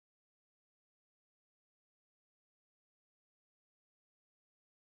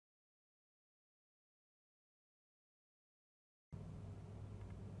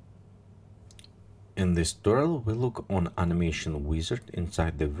In this tutorial, we look on Animation Wizard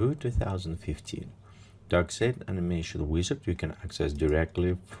inside the Vue 2015. To access Animation Wizard, you can access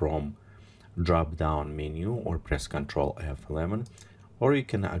directly from drop-down menu or press Ctrl F11, or you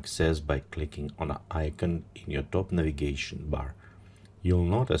can access by clicking on an icon in your top navigation bar. You'll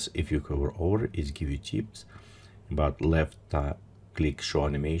notice if you hover over it gives you tips about left click show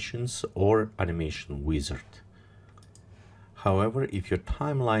animations or Animation Wizard. However, if your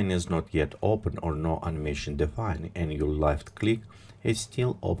timeline is not yet open or no animation defined and you left click, it's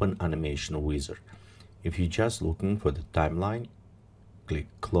still open Animation Wizard. If you're just looking for the timeline, click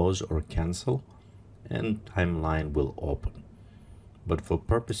close or cancel and timeline will open. But for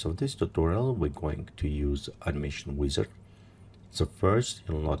purpose of this tutorial, we're going to use Animation Wizard. So first,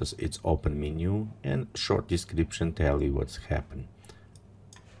 you'll notice it's open menu and short description tell you what's happened.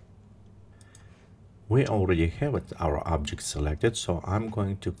 We already have our object selected, so I'm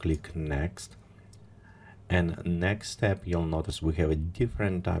going to click next. And next step, you'll notice we have a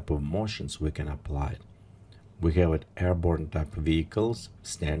different type of motions we can apply. We have airborne type vehicles,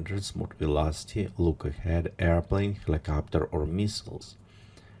 standard, smooth velocity, look ahead, airplane, helicopter, or missiles.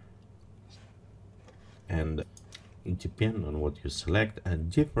 And depending on what you select, a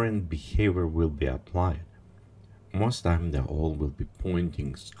different behavior will be applied. Most time they all will be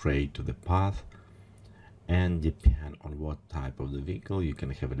pointing straight to the path, and depend on what type of the vehicle, you can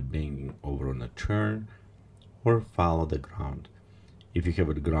have it banging over on a turn or follow the ground. If you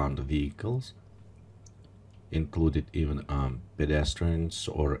have ground vehicles, included even pedestrians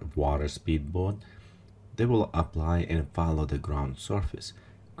or water speedboat, they will apply and follow the ground surface.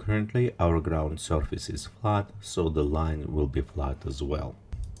 Currently our ground surface is flat, so the line will be flat as well.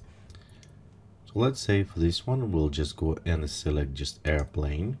 So let's say for this one we'll just go and select just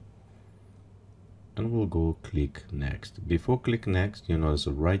airplane, and we'll go click next. Before click next, you notice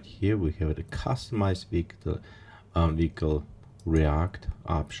right here we have a customized vehicle react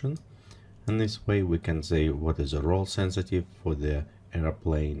option, and this way we can say what is the roll sensitive for the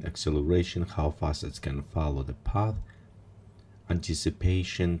airplane, acceleration, how fast it can follow the path,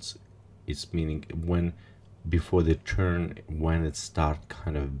 anticipations, it's meaning when before the turn, when it start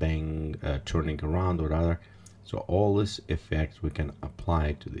kind of turning around or rather. So all this effects we can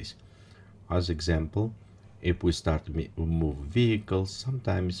apply to this. As example, if we start to move vehicles,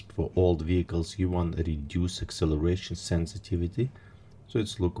 sometimes for old vehicles you want to reduce acceleration sensitivity, so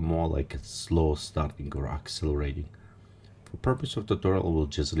it's look more like a slow starting or accelerating. For purpose of tutorial, we'll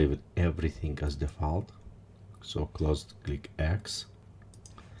just leave it everything as default. So close, click X,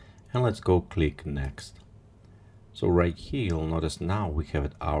 and let's go click next. So right here you'll notice now we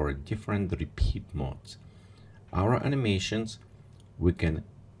have our different repeat modes. Our animations, we can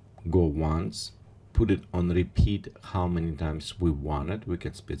go once, put it on repeat how many times we want it, we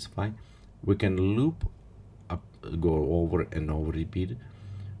can specify. We can loop up, go over and over repeat,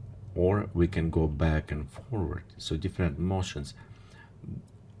 or we can go back and forward, so different motions.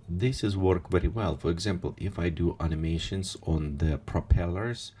 This is work very well. For example, if I do animations on the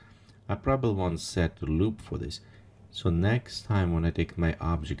propellers, I probably want set to loop for this. So next time when I take my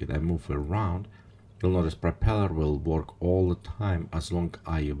object and I move around, you'll notice propeller will work all the time as long as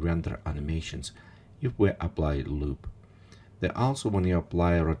I render animations if we apply loop. Then also when you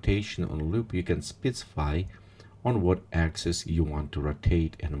apply a rotation on loop, you can specify on what axis you want to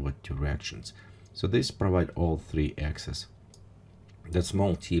rotate and what directions. So this provide all three axes. The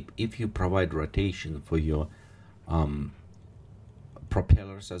small tip, if you provide rotation for your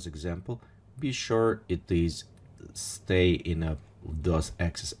propellers as example, be sure it is stay in those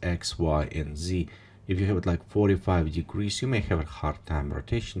axes X, Y, and Z. If you have it like 45 degrees, you may have a hard time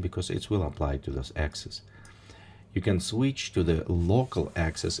rotation because it will apply to those axes. You can switch to the local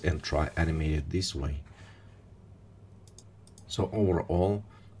axis and try animate it this way. So overall,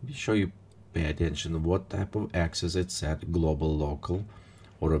 be sure you pay attention to what type of axis it's set, global, local,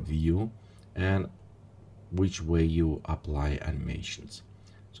 or a view, and which way you apply animations.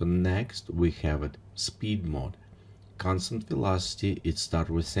 So next we have it speed mode. Constant velocity, it starts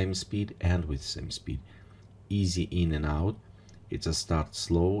with same speed and with same speed. Easy in and out, it's a start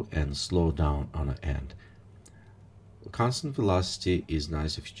slow and slow down on the end. Constant velocity is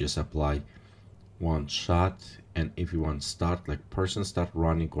nice if you just apply one shot, and if you want start like person start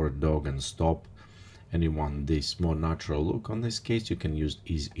running or a dog and stop, and you want this more natural look, on this case you can use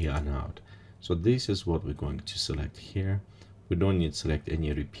easy in and out. So this is what we're going to select here. We don't need to select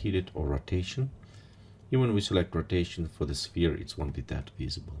any repeated or rotation. Even when we select rotation for the sphere, it won't be that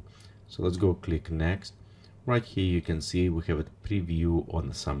visible. So let's go click next. Right here you can see we have a preview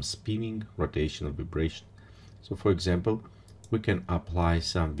on some spinning, rotation, or vibration. So for example, we can apply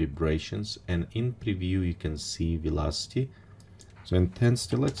some vibrations, and in preview you can see velocity. So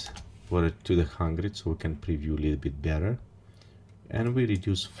intensity, let's put it to the 100 so we can preview a little bit better, and we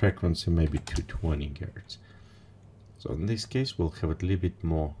reduce frequency maybe to 20 Hz. So in this case we'll have a little bit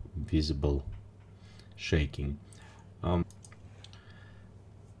more visible shaking.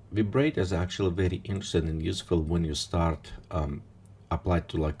 Vibrate is actually very interesting and useful when you start apply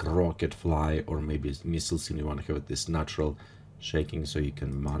to like rocket fly or maybe missiles, and you want to have this natural shaking, so you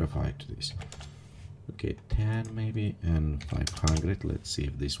can modify it to this. Okay, 10 maybe and 500. Let's see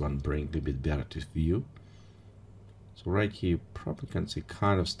if this one brings a bit better to view. So right here you probably can see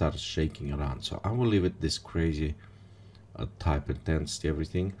kind of starts shaking around, so I will leave it this crazy type intensity,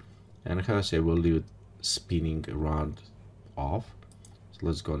 everything, and how I say, we'll leave it spinning around off. So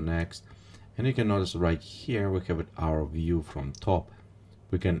let's go next, and you can notice right here we have our view from top.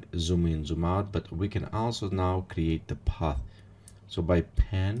 We can zoom in, zoom out, but we can also now create the path. So by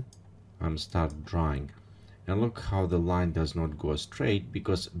pen I'm start drawing, and look how the line does not go straight,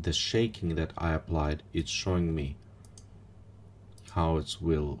 because the shaking that I applied, it's showing me how it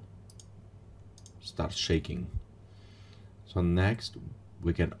will start shaking. So next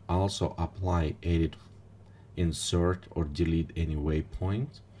we can also apply, edit, insert or delete any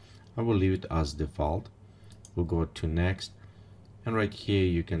waypoint. I will leave it as default. We'll go to next, and right here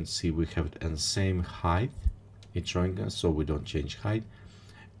you can see we have it in the same height. It's showing us, so we don't change height,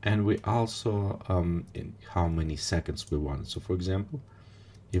 and we also in how many seconds we want. So for example,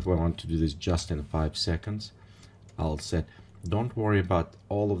 if I want to do this just in 5 seconds, I'll set, don't worry about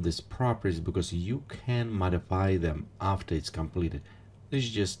all of these properties because you can modify them after it's completed. This is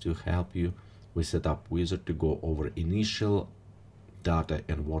just to help you with setup wizard to go over initial data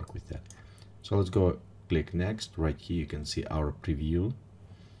and work with that. So let's go click next. Right here you can see our preview.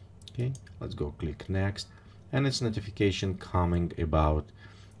 Okay, let's go click next, and it's notification coming about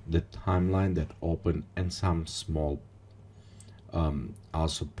the timeline that opened and some small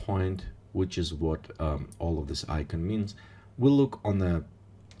also point, which is what all of this icon means. We'll look on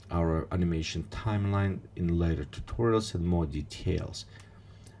our animation timeline in later tutorials and more details.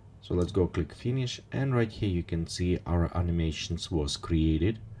 So let's go click finish, and right here you can see our animations was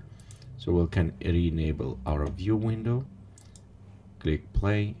created. So we can re-enable our view window, click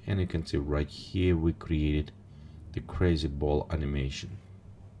play, and you can see right here we created the crazy ball animation.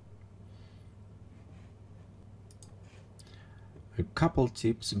 A couple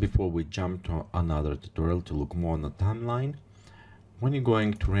tips before we jump to another tutorial to look more on the timeline. When you're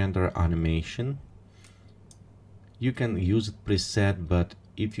going to render animation, you can use it preset, but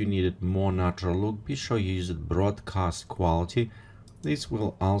if you need it more natural look, be sure you use it broadcast quality. This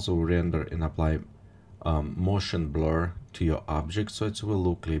will also render and apply motion blur to your object, so it will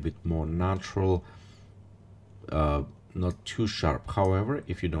look a little bit more natural, not too sharp. However,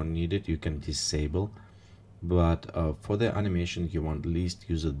 if you don't need it, you can disable, but for the animation you want at least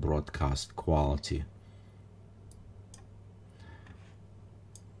use it broadcast quality.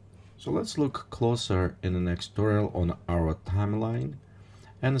 So let's look closer in the next tutorial on our timeline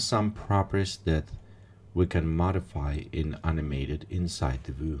and some properties that we can modify in animated inside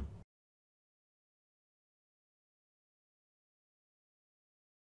the view.